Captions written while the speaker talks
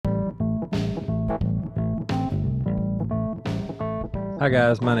Hi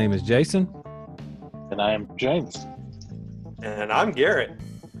guys, my name is Jason, And I am James. And I'm Garrett.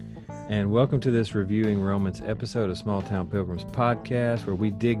 and welcome to this Reviewing Romans episode of Small Town Pilgrims podcast, where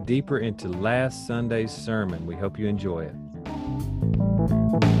we dig deeper into last Sunday's sermon. We hope you enjoy it.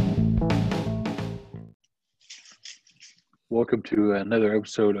 Welcome to another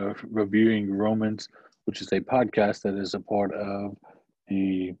episode of Reviewing Romans, which is a podcast that is a part of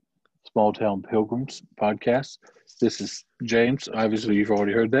the Small Town Pilgrims podcast. This is James. Obviously, you've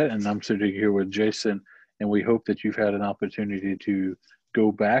already heard that, and I'm sitting here with Jason, and we hope that you've had an opportunity to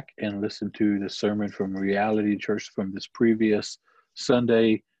go back and listen to the sermon from Reality Church from this previous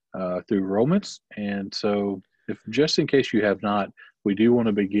Sunday through Romans. And so, if just in case you have not, we do want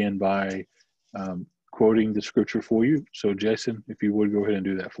to begin by quoting the scripture for you. So, Jason, if you would go ahead and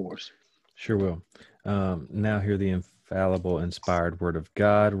do that for us. Sure will. Now hear the infallible, inspired word of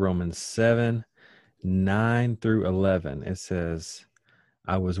God, Romans 7, 9 through 11. It says,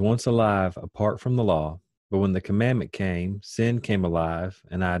 I was once alive apart from the law, but when the commandment came, sin came alive,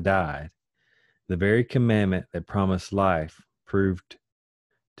 and I died. The very commandment that promised life proved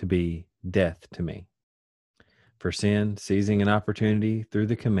to be death to me. For sin, seizing an opportunity through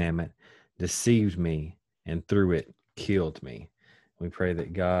the commandment, deceived me, and through it killed me. We pray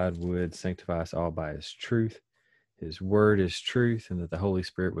that God would sanctify us all by his truth. His word is truth, and that the Holy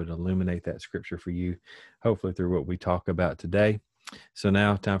Spirit would illuminate that scripture for you, hopefully through what we talk about today. So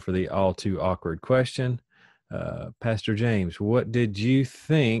now, time for the all too awkward question. Pastor James, what did you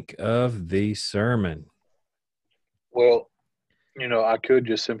think of the sermon? Well, I could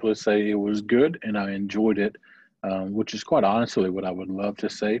just simply say it was good and I enjoyed it, which is quite honestly what I would love to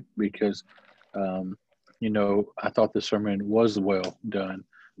say because, I thought the sermon was well done.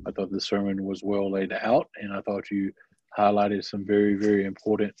 I thought the sermon was well laid out, and I thought you highlighted some very, very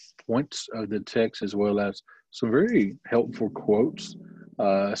important points of the text as well as some very helpful quotes,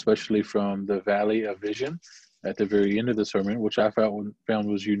 especially from the Valley of Vision at the very end of the sermon, which I found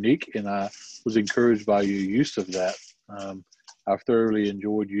was unique, and I was encouraged by your use of that. I've thoroughly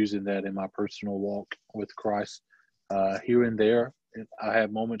enjoyed using that in my personal walk with Christ. Here and there, I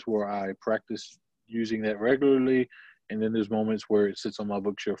have moments where I practice using that regularly, and then there's moments where it sits on my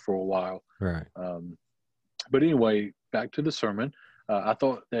bookshelf for a while. Right. But anyway, back to the sermon. I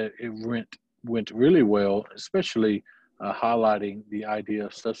thought that it went really well, especially highlighting the idea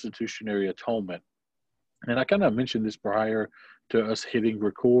of substitutionary atonement. And I kind of mentioned this prior to us hitting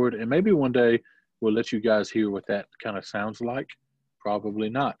record, and maybe one day we'll let you guys hear what that kind of sounds like. Probably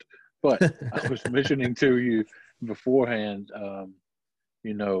not. But I was mentioning to you beforehand,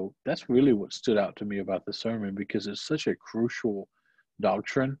 that's really what stood out to me about the sermon because it's such a crucial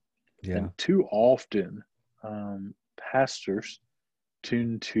doctrine. Yeah. And too often, pastors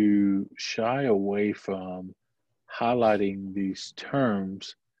tend to shy away from highlighting these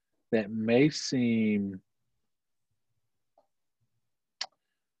terms that may seem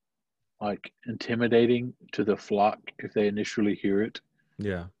like intimidating to the flock if they initially hear it.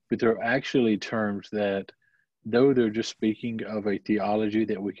 Yeah. But they're actually terms that, though they're just speaking of a theology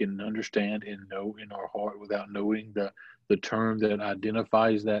that we can understand and know in our heart without knowing the term that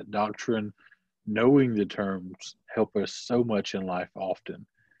identifies that doctrine, knowing the terms help us so much in life often.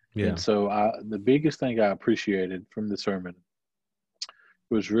 Yeah. And so the biggest thing I appreciated from the sermon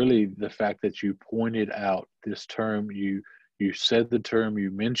was really the fact that you pointed out this term. You said the term,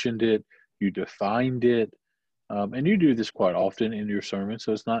 you mentioned it, you defined it, and you do this quite often in your sermon,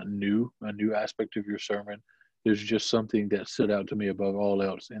 so it's not a new aspect of your sermon. There's just something that stood out to me above all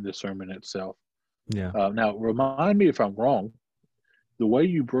else in the sermon itself. Yeah. Now, remind me if I'm wrong. The way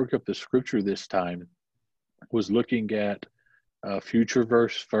you broke up the scripture this time was looking at a future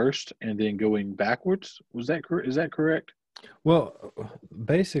verse first and then going backwards. Was that correct? Is that correct? Well,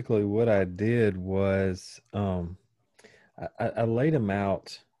 basically what I did was I laid them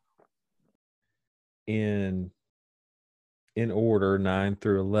out in order, 9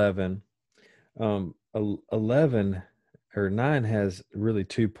 through 11. 11 or 9 has really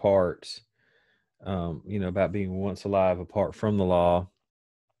two parts, about being once alive apart from the law.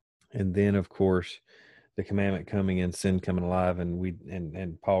 And then, of course, the commandment coming in, sin coming alive,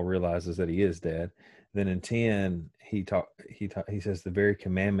 and Paul realizes that he is dead. Then in 10, he says the very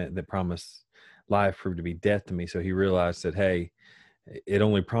commandment that promised life proved to be death to me. So he realized that, hey, it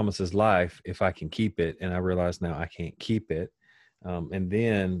only promises life if I can keep it. And I realize now I can't keep it. And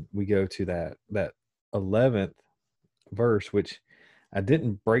then we go to that 11th verse, which I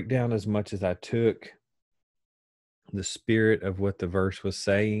didn't break down as much as I took the spirit of what the verse was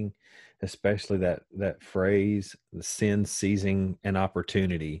saying, especially that phrase, the sin seizing an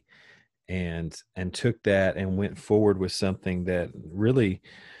opportunity. and took that and went forward with something that really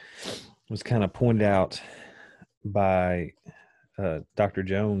was kind of pointed out by Dr.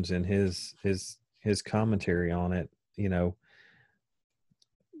 Jones in his commentary on it,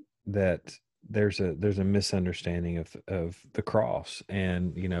 that there's a misunderstanding of the cross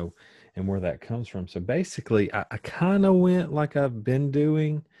and and where that comes from. So basically I kind of went like I've been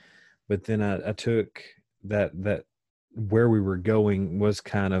doing, but then I took that where we were going was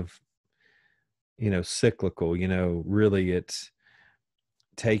kind of cyclical. Really it's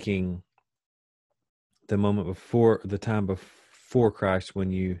taking the moment before, the time before Christ,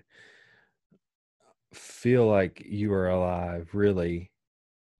 when you feel like you are alive, really,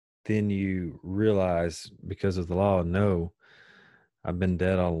 then you realize because of the law, no, I've been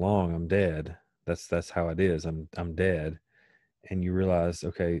dead all along. I'm dead. That's how it is. I'm dead. And you realize,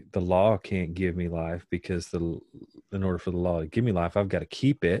 okay, the law can't give me life because in order for the law to give me life, I've got to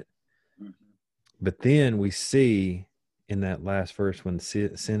keep it. Mm-hmm. But then we see in that last verse, when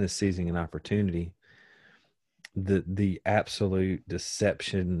sin is seizing an opportunity, the absolute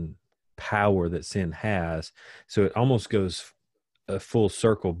deception power that sin has. So it almost goes a full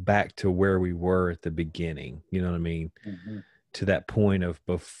circle back to where we were at the beginning. You know what I mean? Mm-hmm. To that point of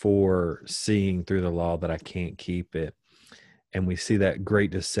before seeing through the law that I can't keep it. And we see that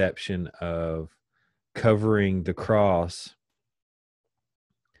great deception of covering the cross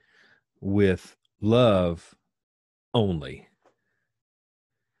with love only.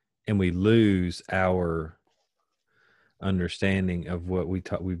 And we lose our understanding of what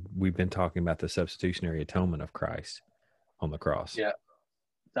we've been talking about, the substitutionary atonement of Christ on the cross. Yeah.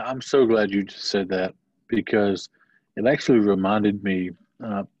 I'm so glad you just said that, because it actually reminded me,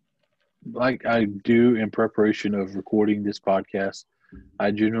 like I do in preparation of recording this podcast, I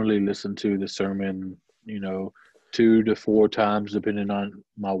generally listen to the sermon, 2 to 4 times, depending on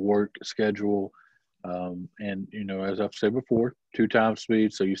my work schedule. And, as I've said before, 2 times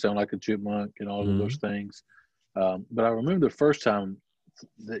speed, so you sound like a chipmunk and all of those things. But I remember the first time,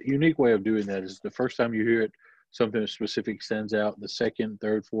 the unique way of doing that is the first time you hear it, something specific stands out. The second,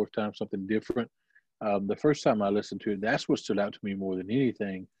 third, fourth time, something different. The first time I listened to it, that's what stood out to me more than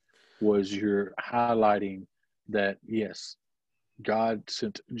anything, was you're highlighting that, yes, God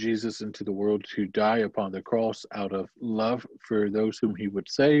sent Jesus into the world to die upon the cross out of love for those whom he would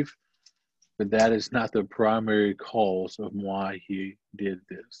save, but that is not the primary cause of why he did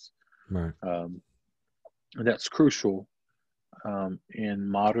this. Right. That's crucial in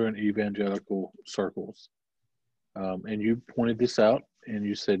modern evangelical circles. And you pointed this out, and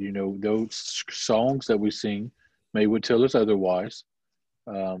you said, those songs that we sing may would tell us otherwise.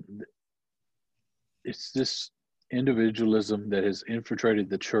 It's this individualism that has infiltrated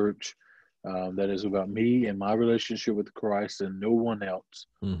the church, that is about me and my relationship with Christ and no one else.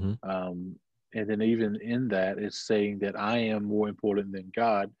 Mm-hmm. And then even in that, it's saying that I am more important than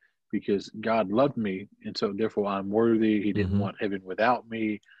God because God loved me, and so therefore I'm worthy. He didn't want heaven without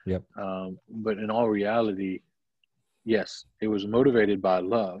me. Yep. But in all reality, yes, it was motivated by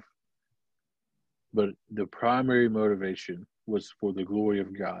love, but the primary motivation was for the glory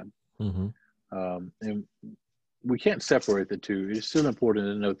of God. Mm-hmm. And we can't separate the two. It's still important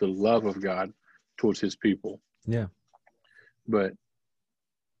to note the love of God towards his people. Yeah. But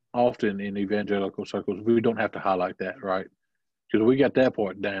often in evangelical circles, we don't have to highlight that, right? Because we got that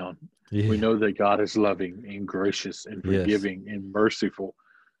part down. Yeah. We know that God is loving and gracious and forgiving and merciful.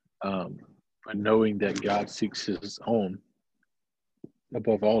 But knowing that God seeks his own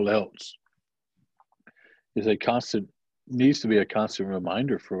above all else needs to be a constant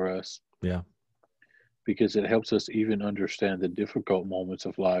reminder for us. Yeah. Because it helps us even understand the difficult moments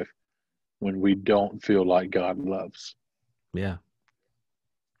of life when we don't feel like God loves. Yeah.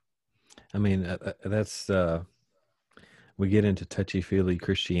 I mean, that's, we get into touchy-feely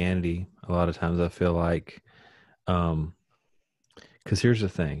Christianity a lot of times, I feel like, because here's the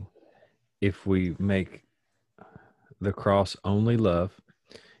thing. If we make the cross only love,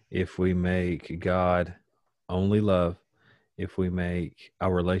 if we make God only love, if we make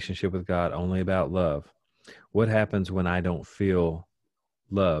our relationship with God only about love, what happens when I don't feel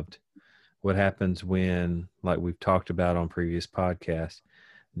loved? What happens when, like we've talked about on previous podcasts,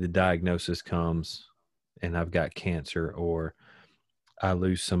 the diagnosis comes and I've got cancer, or I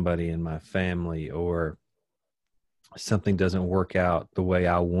lose somebody in my family, or something doesn't work out the way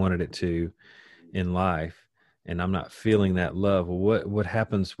I wanted it to in life, and I'm not feeling that love? Well, what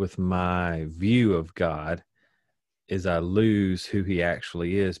happens with my view of God is I lose who he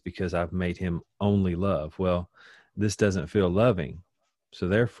actually is because I've made him only love. Well, this doesn't feel loving. So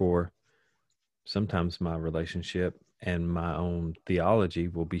therefore, sometimes my relationship and my own theology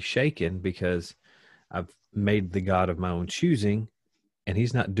will be shaken because I've made the God of my own choosing, and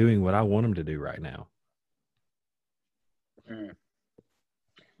he's not doing what I want him to do right now.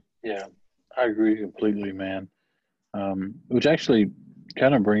 Yeah, I agree completely, man. Which actually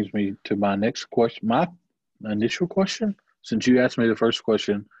kind of brings me to my next question, my initial question. Since you asked me the first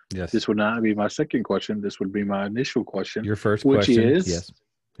question, Yes. this would not be my second question. This would be my initial question. Your first which question. is,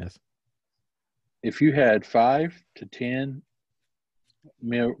 Yes. if you had 5 to 10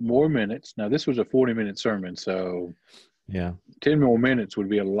 more minutes, now this was a 40-minute sermon, so Yeah. 10 more minutes would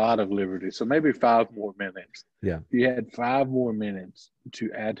be a lot of liberty. So maybe 5 more minutes. Yeah. If you had 5 more minutes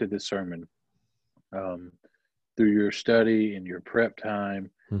to add to the sermon, um, through your study and your prep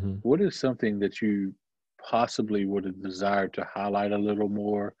time, Mm-hmm. what is something that you possibly would have desired to highlight a little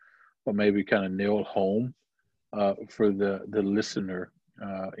more, or maybe kind of nail home for the listener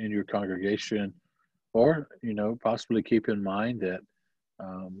in your congregation, or possibly keep in mind that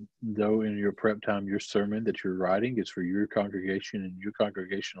though in your prep time your sermon that you're writing is for your congregation and your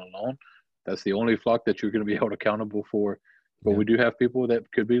congregation alone, that's the only flock that you're going to be held accountable for. But Yeah. we do have people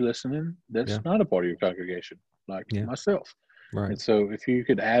that could be listening that's Yeah. not a part of your congregation, like Yeah. myself. Right. And so if you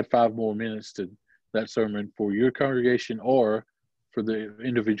could add 5 more minutes to that sermon for your congregation or for the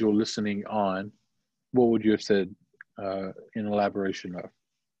individual listening on, what would you have said in elaboration of?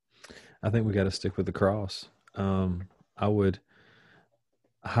 I think we got to stick with the cross. I would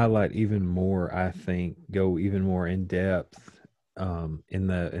highlight even more. I think go even more in depth in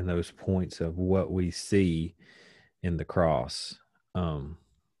those points of what we see in the cross. Um,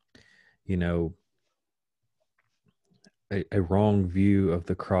 you know, a wrong view of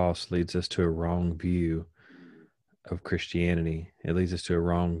the cross leads us to a wrong view of Christianity. It leads us to a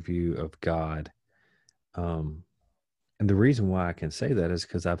wrong view of God. And the reason why I can say that is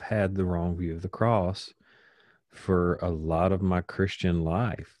because I've had the wrong view of the cross for a lot of my Christian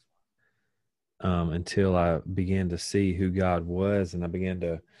life, until I began to see who God was, and I began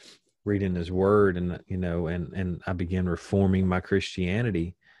to read in his word, and and I began reforming my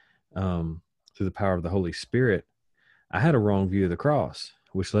Christianity through the power of the Holy Spirit. I had a wrong view of the cross,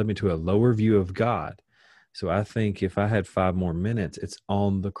 which led me to a lower view of God. So I think if I had 5 more minutes, it's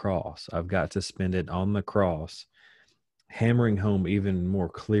on the cross. I've got to spend it on the cross, hammering home even more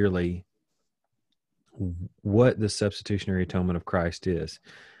clearly what the substitutionary atonement of Christ is,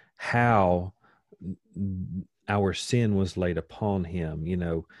 how our sin was laid upon him,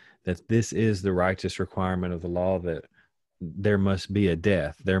 that this is the righteous requirement of the law, that there must be a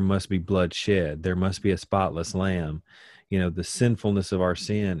death, there must be blood shed, there must be a spotless lamb. The sinfulness of our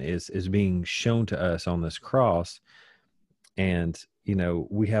sin is being shown to us on this cross. And,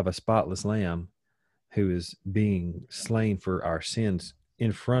 we have a spotless lamb who is being slain for our sins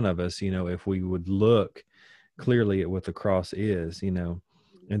in front of us, if we would look clearly at what the cross is, and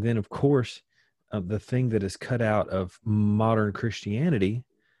then of course, the thing that is cut out of modern Christianity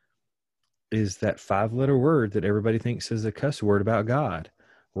is that 5-letter word that everybody thinks is a cuss word about God: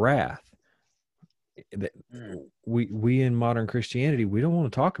 wrath. We in modern Christianity, we don't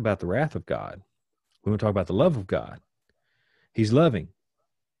want to talk about the wrath of God. We want to talk about the love of God. He's loving,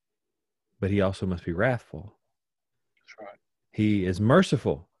 but he also must be wrathful. That's right. He is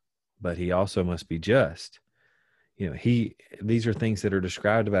merciful, but he also must be just. These are things that are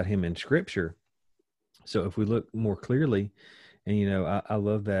described about him in Scripture. So if we look more clearly, and I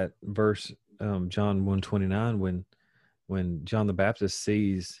love that verse, John 1:29, when John the Baptist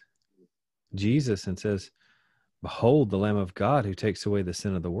sees Jesus and says, "Behold, the Lamb of God who takes away the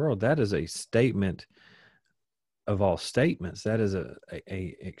sin of the world." That is a statement of all statements. That is a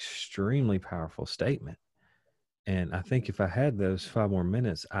extremely powerful statement. And I think if I had those 5 more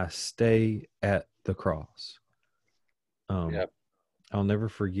minutes, I stay at the cross. Yep. I'll never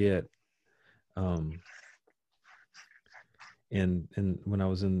forget. And when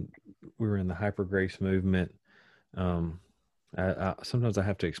we were in the Hyper Grace movement. Sometimes I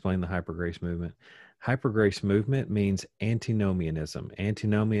have to explain the Hyper Grace movement. Hyper Grace movement means antinomianism.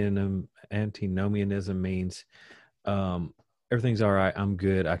 Antinomianism means everything's all right. I'm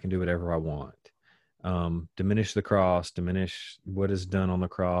good. I can do whatever I want. Diminish the cross. Diminish what is done on the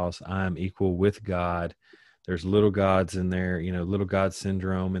cross. I'm equal with God. There's little gods in there, little God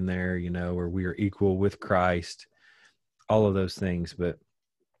syndrome in there, where we are equal with Christ. All of those things. But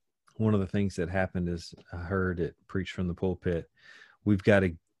one of the things that happened is I heard it preached from the pulpit. We've got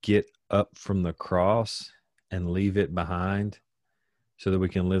to get up from the cross and leave it behind so that we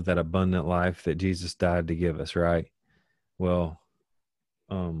can live that abundant life that Jesus died to give us, right? Well,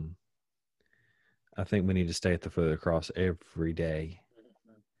 I think we need to stay at the foot of the cross every day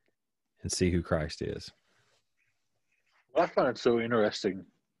and see who Christ is. What I find so interesting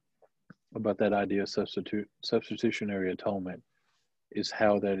about that idea of substitutionary atonement is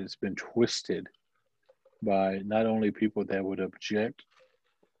how that it's been twisted by not only people that would object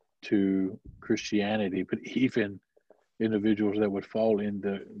to Christianity, but even individuals that would fall in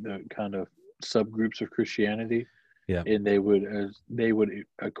the kind of subgroups of Christianity, Yeah. and they would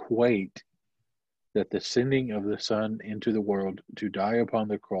equate that the sending of the Son into the world to die upon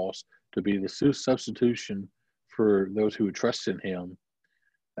the cross to be the substitution for those who would trust in Him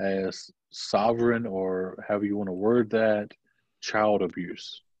as sovereign, or however you want to word that, child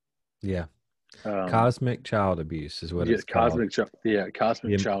abuse. Yeah. Um, Cosmic child abuse is what yeah, it's called. cosmic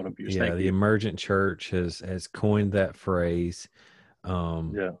child abuse. Yeah, Thank the you. emergent church has coined that phrase.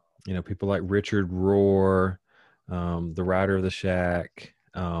 Yeah, People like Richard Rohr, the writer of the Shack,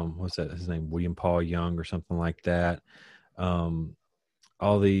 what's that his name, William Paul Young or something like that. um,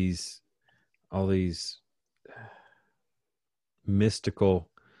 all these mystical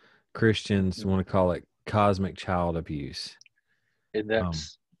Christians want to call it cosmic child abuse. and um,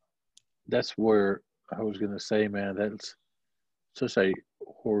 that's where I was going to say, man, that's such a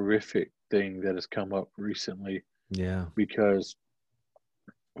horrific thing that has come up recently, yeah because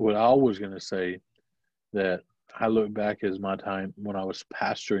what I was going to say, that I look back as my time when I was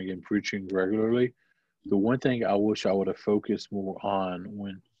pastoring and preaching regularly, the one thing I wish I would have focused more on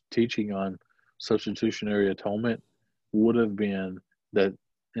when teaching on substitutionary atonement would have been that,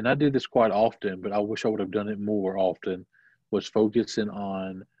 and I did this quite often, but I wish I would have done it more often, was focusing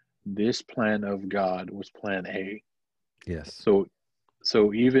on this plan of God was plan A. yes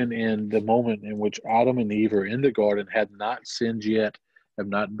So even in the moment in which Adam and Eve are in the garden, had not sinned yet, have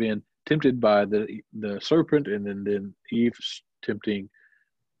not been tempted by the serpent, and then Eve tempting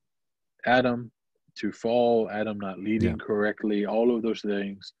Adam to fall, Adam not yeah leading correctly, all of those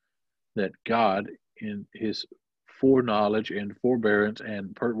things, that God, in His foreknowledge and forbearance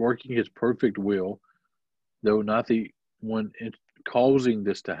and working His perfect will, though not the one causing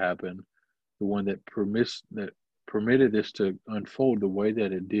this to happen, the one that permitted this to unfold the way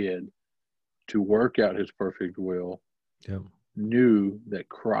that it did, to work out His perfect will, yep knew that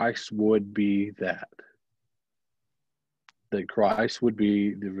Christ would be that Christ would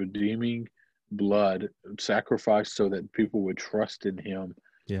be the redeeming blood sacrifice so that people would trust in Him.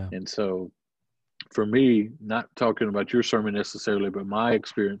 yeah And so, for me, not talking about your sermon necessarily, but my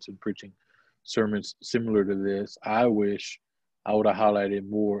experience in preaching sermons similar to this, I wish I would have highlighted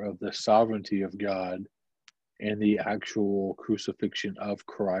more of the sovereignty of God and the actual crucifixion of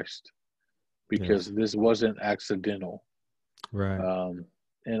Christ, because yes this wasn't accidental. right Um,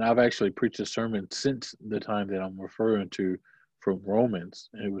 and I've actually preached a sermon since the time that I'm referring to from Romans,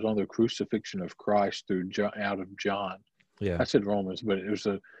 and it was on the crucifixion of Christ out of John. yeah I said Romans, but it was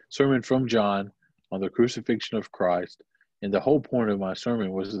a sermon from John on the crucifixion of Christ. And the whole point of my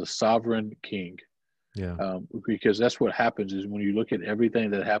sermon was the sovereign king, yeah because that's what happens is when you look at everything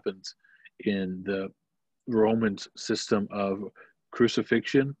that happens in the Romans system of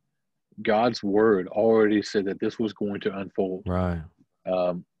crucifixion, God's word already said that this was going to unfold. right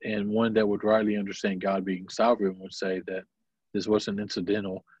And one that would rightly understand God being sovereign would say that this wasn't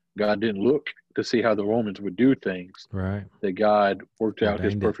incidental. God didn't look to see how the Romans would do things, right that God worked out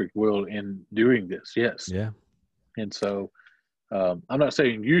His ordained it perfect will in doing this. Yes. yeah And so I'm not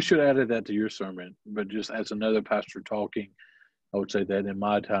saying you should add that to your sermon, but just as another pastor talking, I would say that in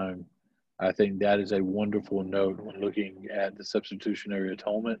my time, I think that is a wonderful note when looking at the substitutionary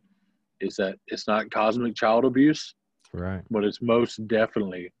atonement, is that it's not cosmic child abuse, right but it's most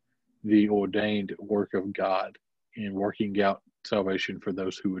definitely the ordained work of God in working out salvation for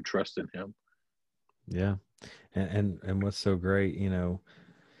those who would trust in Him. yeah and what's so great,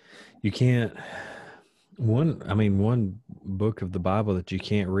 you can't one book of the Bible that you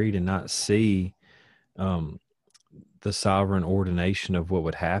can't read and not see um the sovereign ordination of what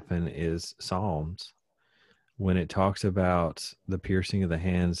would happen is Psalms, when it talks about the piercing of the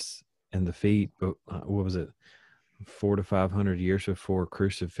hands and the feet. What was it, 400 to 500 years before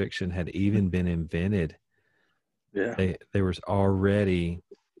crucifixion had even been invented? Yeah. There was already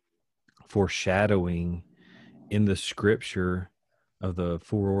foreshadowing in the scripture of the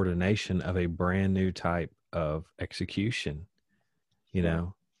foreordination of a brand new type of execution, Yeah.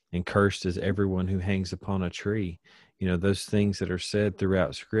 and cursed is everyone who hangs upon a tree. Those things that are said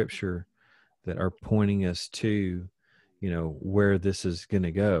throughout scripture that are pointing us to, where this is going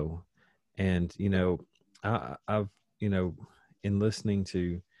to go. And, I've, in listening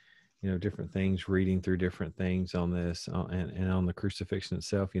to, different things, reading through different things on this and on the crucifixion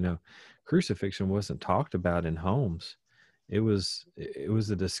itself, crucifixion wasn't talked about in homes. It was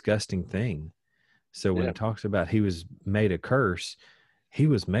a disgusting thing. So when Yeah. it talks about he was made a curse, he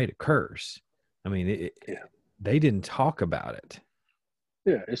was made a curse. I mean, Yeah. they didn't talk about it.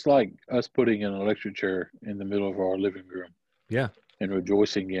 Yeah. It's like us putting an electric chair in the middle of our living room Yeah. and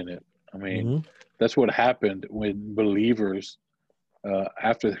rejoicing in it. I mean, Mm-hmm. that's what happened when believers,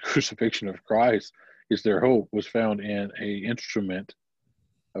 after the crucifixion of Christ, is their hope was found in a instrument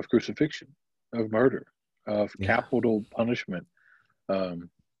of crucifixion, of murder, of Yeah. capital punishment. Um,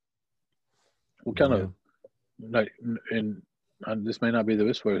 what kind Yeah. of like, and this may not be the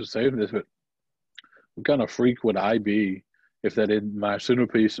best way to say this, but what kind of freak would I be if that in my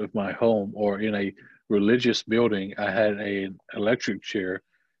centerpiece of my home or in a religious building I had an electric chair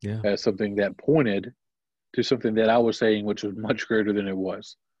Yeah. as something that pointed to something that I was saying, which was much greater than it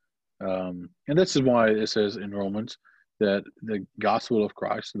was. And this is why it says in Romans that the gospel of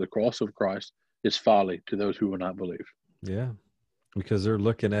Christ, the cross of Christ, is folly to those who will not believe. Yeah. Because they're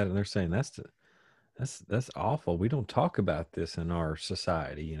looking at it and they're saying that's awful. We don't talk about this in our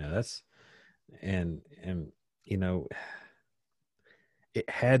society, that's and you know, it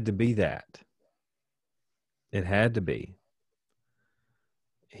had to be that. It had to be.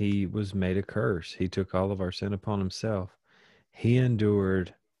 He was made a curse. He took all of our sin upon himself. He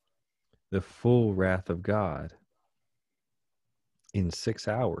endured the full wrath of God in 6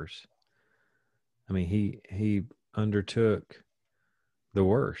 hours. I mean, he undertook the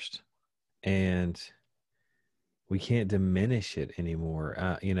worst, and we can't diminish it anymore.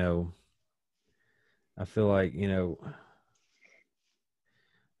 I feel like,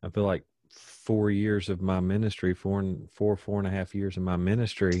 I feel like 4 years of my ministry, 4.5 years of my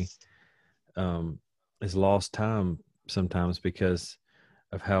ministry, is lost time sometimes because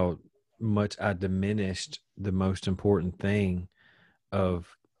of how much I diminished the most important thing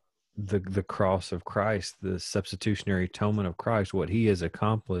of the cross of Christ, the substitutionary atonement of Christ, what he has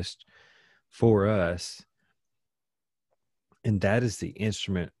accomplished for us. And that is the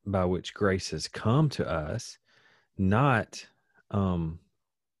instrument by which grace has come to us, not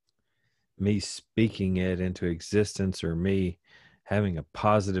me speaking it into existence or me having a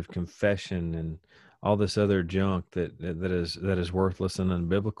positive confession and all this other junk that is worthless and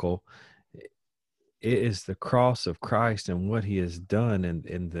unbiblical. It is the cross of Christ and what he has done,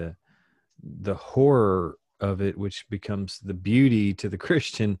 and the horror of it, which becomes the beauty to the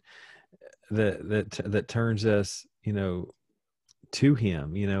Christian, that turns us, to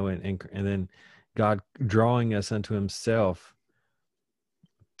him, and then God drawing us unto himself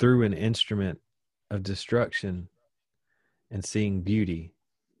through an instrument of destruction and seeing beauty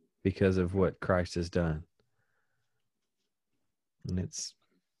because of what Christ has done. And that's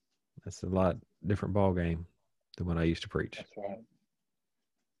a lot different ball game than what I used to preach. That's right.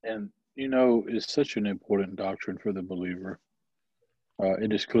 And, it's such an important doctrine for the believer.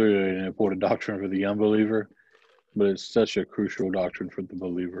 It is clearly an important doctrine for the unbeliever, but it's such a crucial doctrine for the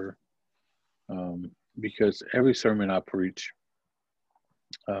believer, because every sermon I preach,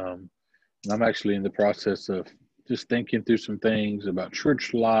 and I'm actually in the process of just thinking through some things about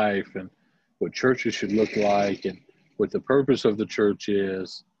church life and what churches should look like and what the purpose of the church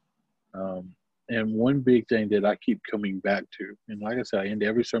is. And one big thing that I keep coming back to, and like I said, I end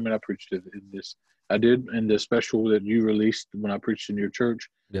every sermon I preached in this. I did in the special that you released when I preached in your church.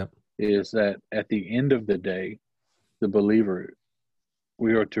 Yep. Is that at the end of the day, the believer,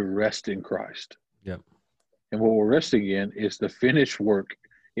 we are to rest in Christ. Yep. And what we're resting in is the finished work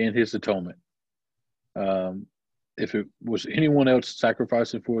in his atonement. If it was anyone else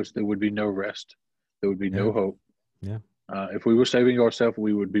sacrificing for us, there would be no rest. There would be no hope. Yeah. If we were saving ourselves,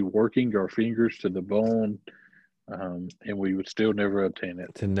 we would be working our fingers to the bone, and we would still never obtain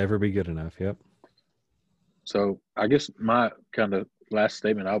it. To never be good enough. Yep. So I guess my kind of last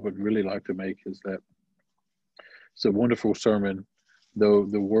statement I would really like to make is that it's a wonderful sermon, though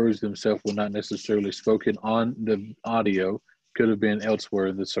the words themselves were not necessarily spoken on the audio, could have been elsewhere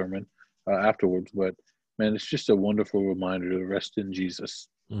in the sermon afterwards. But man, it's just a wonderful reminder to rest in Jesus,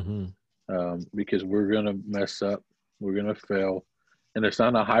 because we're going to mess up. We're going to fail. And it's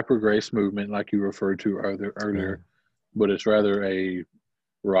not a hyper grace movement like you referred to earlier, but it's rather a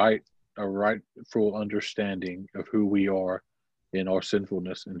rightful understanding of who we are in our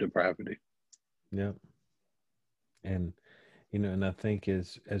sinfulness and depravity. Yep. And, and I think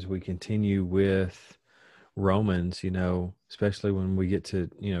as we continue with Romans, especially when we get to,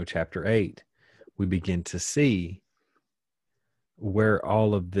 chapter 8, we begin to see where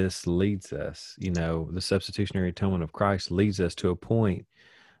all of this leads us. The substitutionary atonement of Christ leads us to a point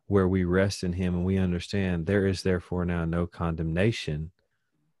where we rest in him and we understand there is therefore now no condemnation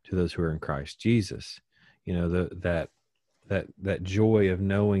to those who are in Christ Jesus. That that joy of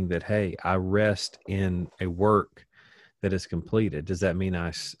knowing that, hey, I rest in a work that is completed. Does that mean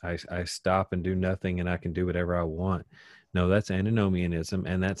I stop and do nothing and I can do whatever I want? No, that's antinomianism,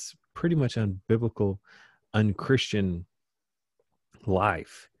 and that's pretty much unbiblical, unchristian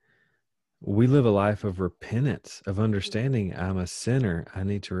life. We live a life of repentance, of understanding I'm a sinner. I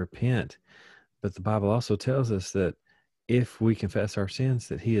need to repent. But the Bible also tells us that if we confess our sins,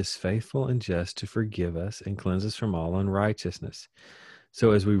 that he is faithful and just to forgive us and cleanse us from all unrighteousness.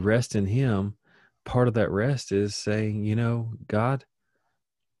 So as we rest in him, part of that rest is saying, God,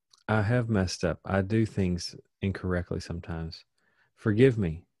 I have messed up. I do things incorrectly sometimes. Forgive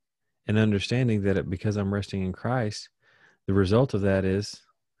me. And understanding that because I'm resting in Christ, the result of that is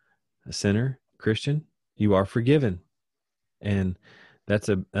a sinner, Christian, you are forgiven. And that's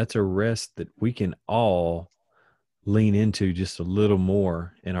a rest that we can all lean into just a little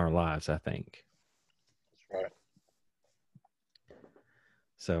more in our lives, I think. That's right.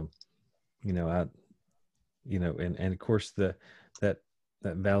 So, and of course that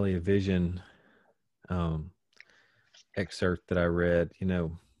Valley of Vision excerpt that I read,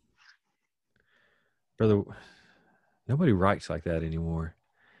 brother, nobody writes like that anymore.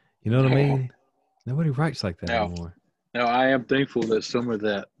 You know what I mean? Nobody writes like that anymore. Now, I am thankful that some of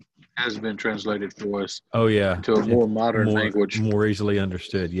that has been translated for us. Oh yeah, into a more modern language, more easily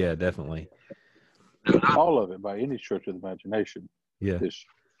understood. Yeah, definitely. Not all of it by any stretch of the imagination. Yeah, there's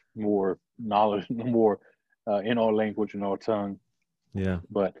more knowledge, more in our language and our tongue. Yeah,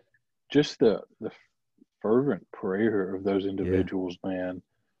 but just the fervent prayer of those individuals, man,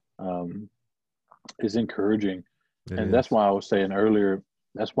 is encouraging. That's why I was saying earlier,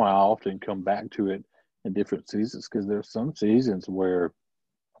 that's why I often come back to it in different seasons, because there's some seasons where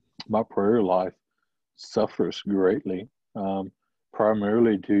my prayer life suffers greatly,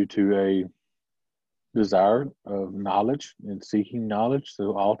 primarily due to a desire of knowledge and seeking knowledge.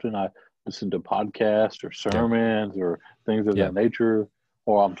 So often I listen to podcasts or sermons or things of that nature,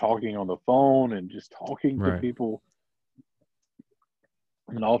 or I'm talking on the phone and just talking to people.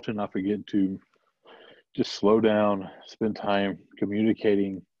 And often I forget to just slow down, spend time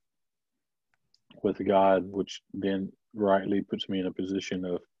communicating with God, which then rightly puts me in a position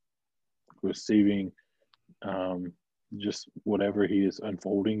of receiving just whatever he is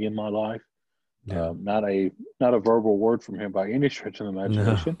unfolding in my life. Not a verbal word from him by any stretch of the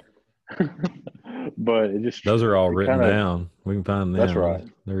imagination. No. But it just, those are all written down. We can find them. That's right.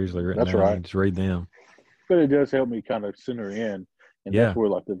 They're easily written down. Right. Just read them. But it does help me kind of center in. And that's where,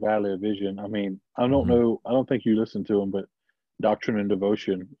 like, the Valley of Vision. I mean, I don't know. I don't think you listen to them, but Doctrine and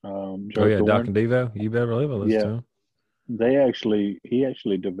Devotion. Joe Thorne, Doc and Devo. You better believe I listen to them. He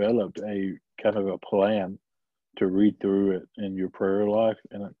actually developed a kind of a plan to read through it in your prayer life.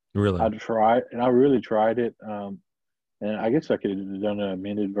 And I really tried it. And I guess I could have done an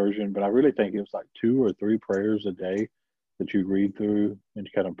amended version, but I really think it was like 2 or 3 prayers a day that you read through and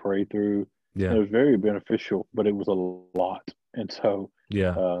kind of pray through. Yeah. And it was very beneficial, but it was a lot. And so,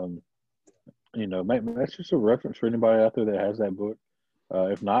 that's just a reference for anybody out there that has that book.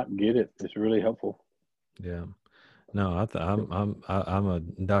 If not, get it. It's really helpful. Yeah. No, I'm a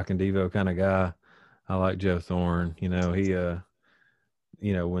Doc and Devo kind of guy. I like Joe Thorne. He,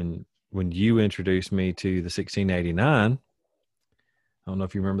 when you introduced me to the 1689, I don't know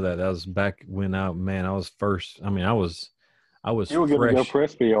if you remember that. That was back when I was first. I mean, I was. You were going to go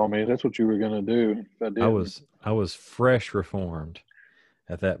Presby on me. That's what you were going to do. I was fresh reformed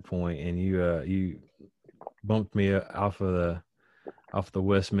at that point, and you bumped me off the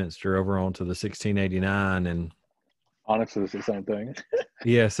Westminster over onto the 1689, and honestly, it's the same thing.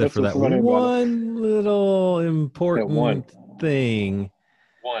 Yeah, except for that one little important thing.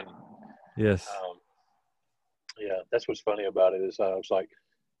 One. Yes. That's what's funny about it is I was like,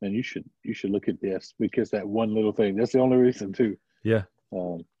 man, you should look at this, because that one little thing. That's the only reason too. Yeah.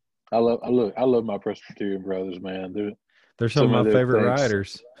 I love my Presbyterian brothers, man. They're some of my favorite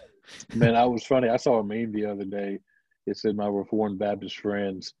writers. Man, I was funny. I saw a meme the other day. It said my Reformed Baptist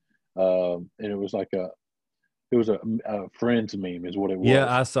friends, and it was like a friends meme is what it was. Yeah,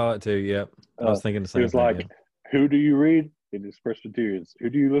 I saw it too. Yep. I was thinking the same thing. It was like, who do you read? It is Presbyterians. Who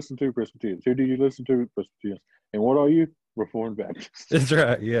do you listen to? Presbyterians. Who do you listen to? Presbyterians. And what are you? Reformed Baptists. That's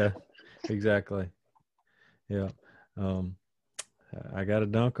right. Yeah, exactly. Yeah. I got to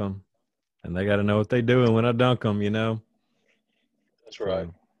dunk them, and they got to know what they're doing when I dunk them, That's right.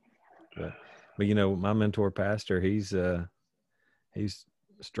 But my mentor pastor, he's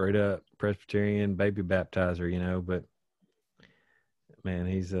straight up Presbyterian baby baptizer, but man,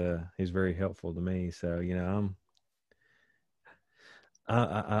 he's very helpful to me. So,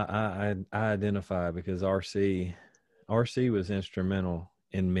 I identify because RC RC was instrumental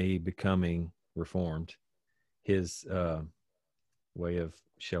in me becoming reformed. His way of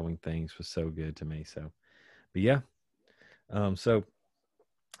showing things was so good to me. So, but yeah. So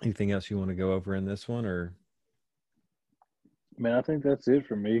anything else you want to go over in this one, or? Man, I think that's it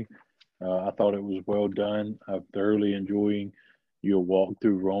for me. I thought it was well done. I'm thoroughly enjoying your walk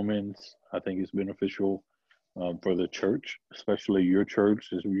through Romans. I think it's beneficial for the church, especially your church,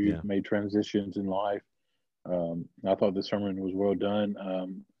 as Yeah. you've made transitions in life. I thought the sermon was well done.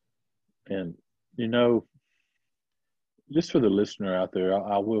 And, you know, just for the listener out there,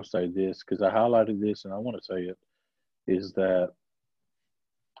 I will say this because I highlighted this and I want to say it is that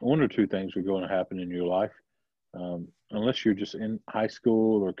one or two things are going to happen in your life. Unless you're just in high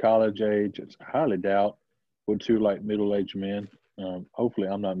school or college age, it's I highly doubt we're two like middle-aged men. Hopefully,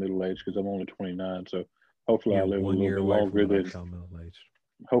 I'm not middle-aged because I'm only 29. So hopefully, I You're live a 1 little year bit away from longer what I than. call middle age.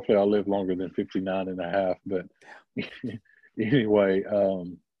 Hopefully, I'll live longer than 59 and a half. But anyway,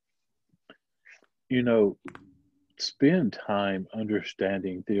 you know, spend time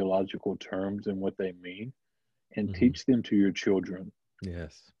understanding theological terms and what they mean, and Mm-hmm. teach them to your children.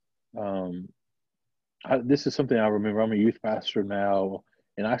 Yes. Um, this is something I remember. I'm a youth pastor now,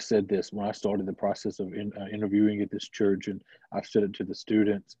 and I said this when I started the process of interviewing at this church, and I've said it to the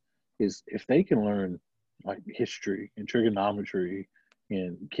students: is if they can learn like history and trigonometry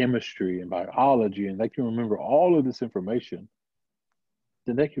and chemistry and biology, and they can remember all of this information,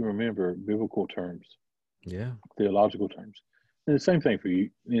 then they can remember biblical terms, Yeah. theological terms. And the same thing for you,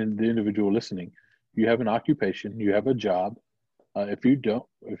 in the individual listening. You have an occupation, you have a job, if you don't,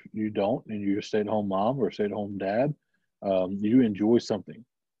 and you're a stay-at-home mom or a stay-at-home dad, you enjoy something.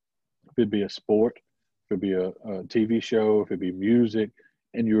 If it be a sport, if it be a TV show, if it be music,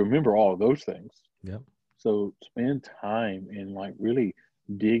 and you remember all of those things. Yep. So spend time in like really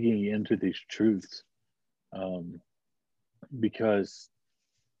digging into these truths, um, because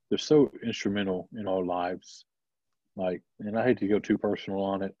they're so instrumental in our lives. Like, and I hate to go too personal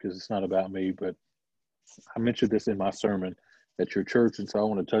on it because it's not about me, but I mentioned this in my sermon at your church, and so I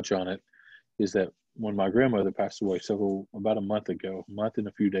want to touch on it. Is that when my grandmother passed away, about a month ago, a month and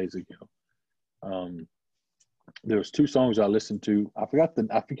a few days ago, um, there was two songs I listened to. I forget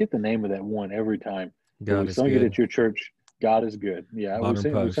the name of that one every time, but we God is sung it good. at your church. God is good. Yeah, Modern we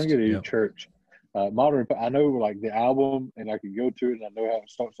sang Post. it at your Yep. church. Modern. I know like the album, and I can go to it, and I know how it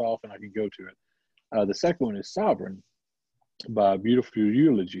starts off, and I can go to it. The second one is Sovereign by Beautiful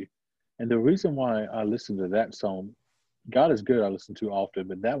Eulogy. And the reason why I listened to that song, God is Good, I listen to often,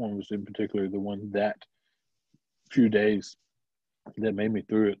 but that one was in particular the one that few days that made me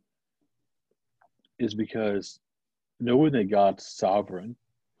through it, is because knowing that God's sovereign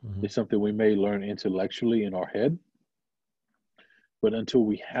Mm-hmm. is something we may learn intellectually in our head, but until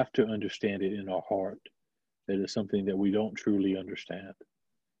we have to understand it in our heart, it is something that we don't truly understand.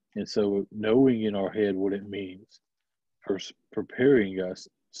 And so knowing in our head what it means, first preparing us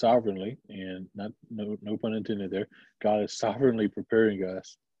sovereignly, and no pun intended there, God is sovereignly preparing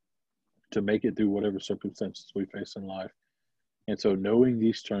us to make it through whatever circumstances we face in life. And so knowing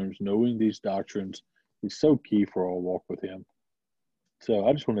these terms, knowing these doctrines is so key for our walk with Him. So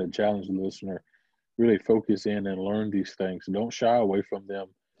I just want to challenge the listener, really focus in and learn these things. Don't shy away from them.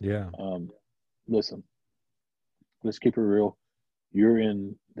 Yeah. Listen, let's keep it real. You're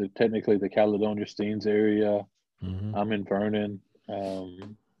in technically the Caledonia Steens area. Mm-hmm. I'm in Vernon.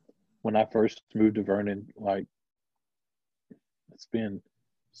 When I first moved to Vernon, like it's been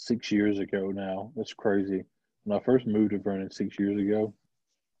 6 years ago now. That's crazy. When I first moved to Vernon 6 years ago,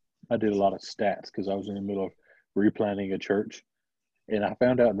 I did a lot of stats because I was in the middle of replanning a church. And I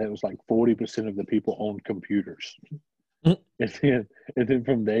found out that it was like 40% of the people owned computers. Mm. And then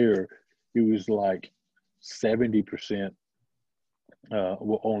from there, it was like 70%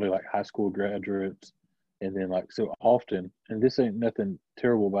 were only like high school graduates. And then like so often, and this ain't nothing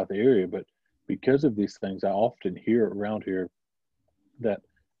terrible about the area, but because of these things, I often hear around here that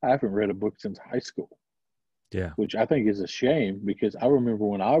I haven't read a book since high school. Yeah. Which I think is a shame because I remember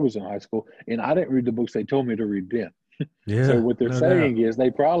when I was in high school and I didn't read the books they told me to read then. So Yeah. what they're No doubt. saying is they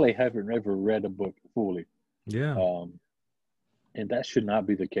probably haven't ever read a book fully. Yeah. And that should not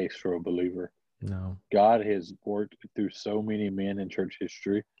be the case for a believer. No. God has worked through so many men in church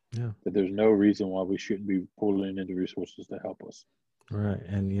history that there's no reason why we shouldn't be pulling into resources to help us. Right.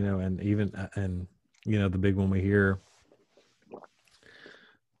 And, and even, the big one we hear,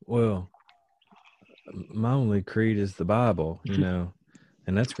 well, my only creed is the Bible, and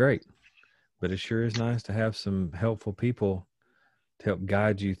that's great. But it sure is nice to have some helpful people to help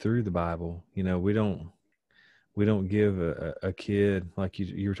guide you through the Bible. We don't give a kid, like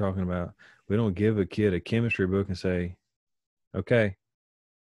you were talking about, we don't give a kid a chemistry book and say, Okay.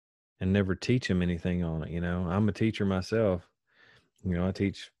 And never teach them anything on it. I'm a teacher myself. I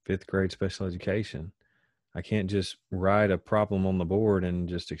teach 5th grade special education. I can't just write a problem on the board and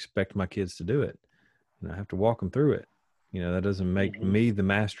just expect my kids to do it. I have to walk them through it. That doesn't make me the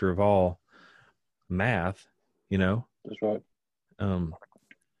master of all math, That's right.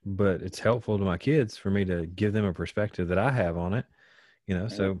 But it's helpful to my kids for me to give them a perspective that I have on it,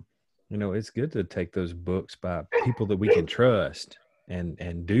 so, it's good to take those books by people that we can trust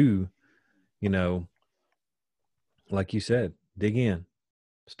and do, like you said, dig in,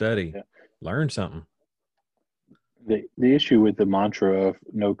 study, learn something. The issue with the mantra of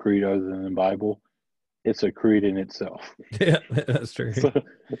no creed other than the Bible, it's a creed in itself. Yeah, that's true.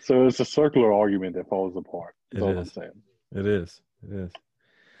 So it's a circular argument that falls apart. That's all I'm saying. It is.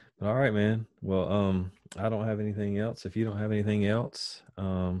 All right, man. Well, I don't have anything else. If you don't have anything else,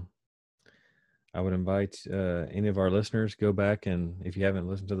 I would invite any of our listeners, go back, and if you haven't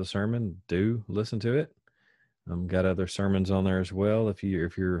listened to the sermon, do listen to it. Got other sermons on there as well. If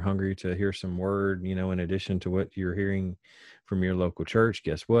you're hungry to hear some word, in addition to what you're hearing from your local church,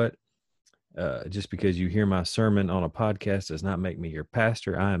 guess what? Just because you hear my sermon on a podcast does not make me your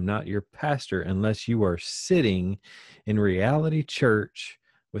pastor. I am not your pastor unless you are sitting in Reality Church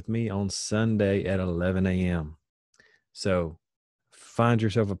with me on Sunday at 11 a.m. So find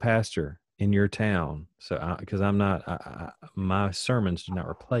yourself a pastor in your town. So because I'm not, my sermons do not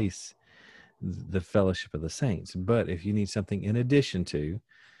replace the fellowship of the saints. But if you need something in addition to,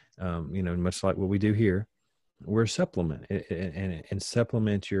 much like what we do here, we're a supplement and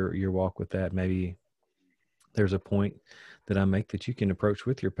supplement your walk with that. Maybe there's a point that I make that you can approach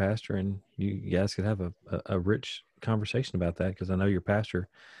with your pastor, and you guys could have a rich conversation about that, because I know your pastor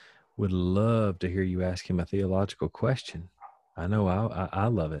would love to hear you ask him a theological question. I know I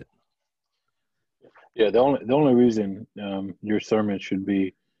love it. Yeah, the only reason your sermon should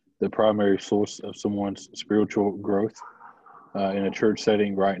be the primary source of someone's spiritual growth in a church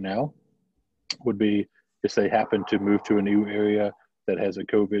setting right now would be if they happen to move to a new area that has a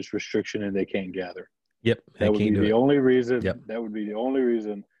COVID restriction and they can't gather. Yep. That would be the only reason. Yep. That would be the only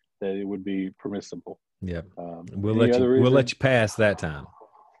reason that it would be permissible. Yep. We'll let you pass that time.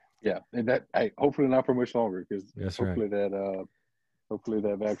 Yeah, and that hopefully not for much longer, because hopefully that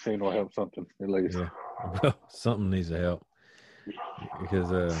vaccine will help something at least. Yeah. Well, something needs to help,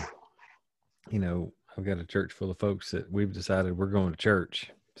 because I've got a church full of folks that we've decided we're going to church,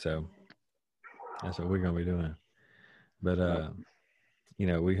 so that's what we're going to be doing. But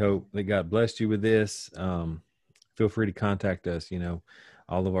we hope that God blessed you with this. Feel free to contact us.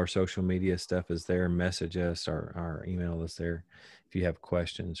 All of our social media stuff is there. Message us. Our email is there. If you have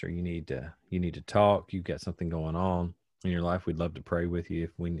questions or you need to talk, you've got something going on in your life, we'd love to pray with you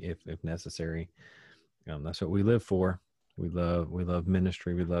if necessary. That's what we live for. We love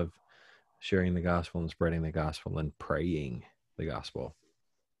ministry. We love sharing the gospel and spreading the gospel and praying the gospel.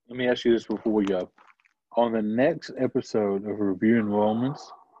 Let me ask you this before we go. On the next episode of Reviewing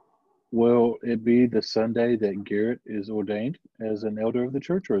Romans, will it be the Sunday that Garrett is ordained as an elder of the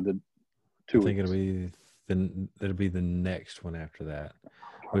church, or the 2 weeks? I think it'll be the next one after that.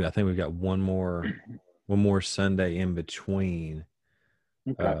 I think we've got one more Sunday in between.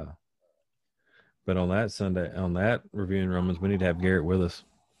 Okay. But on that Sunday, on that Reviewing Romans, we need to have Garrett with us.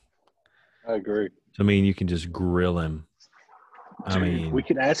 I agree. I mean, you can just grill him. We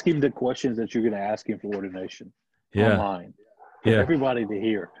can ask him the questions that you're going to ask him for ordination. Yeah. Online. For everybody to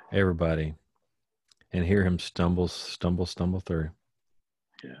hear. Everybody. And hear him stumble through.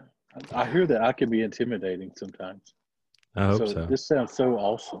 Yeah. I hear that I can be intimidating sometimes. I hope so. This sounds so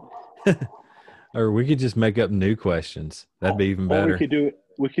awesome. Or we could just make up new questions. That'd be even better. Or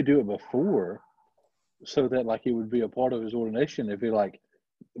we could do it before, so that it would be a part of his ordination. If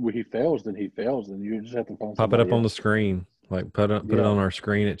when he fails, then he fails, and you just have to find pop it up on the screen. Put it on our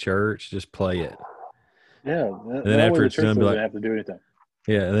screen at church. Just play it. Yeah. And then after it's done, be like, have to do anything.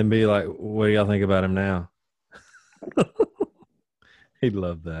 Yeah, and then be like, what do y'all think about him now? He'd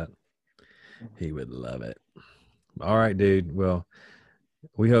love that. He would love it. All right, dude. Well,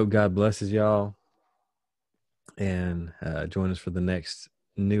 we hope God blesses y'all, and join us for the next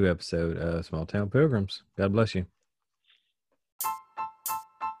new episode of Small Town Pilgrims. God bless you.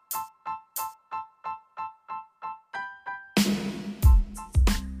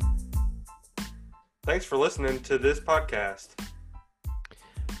 Thanks for listening to this podcast.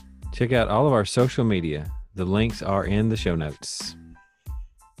 Check out all of our social media. The links are in the show notes.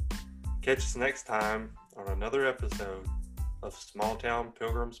 Catch us next time on another episode of Small Town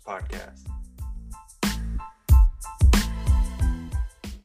Pilgrims Podcast.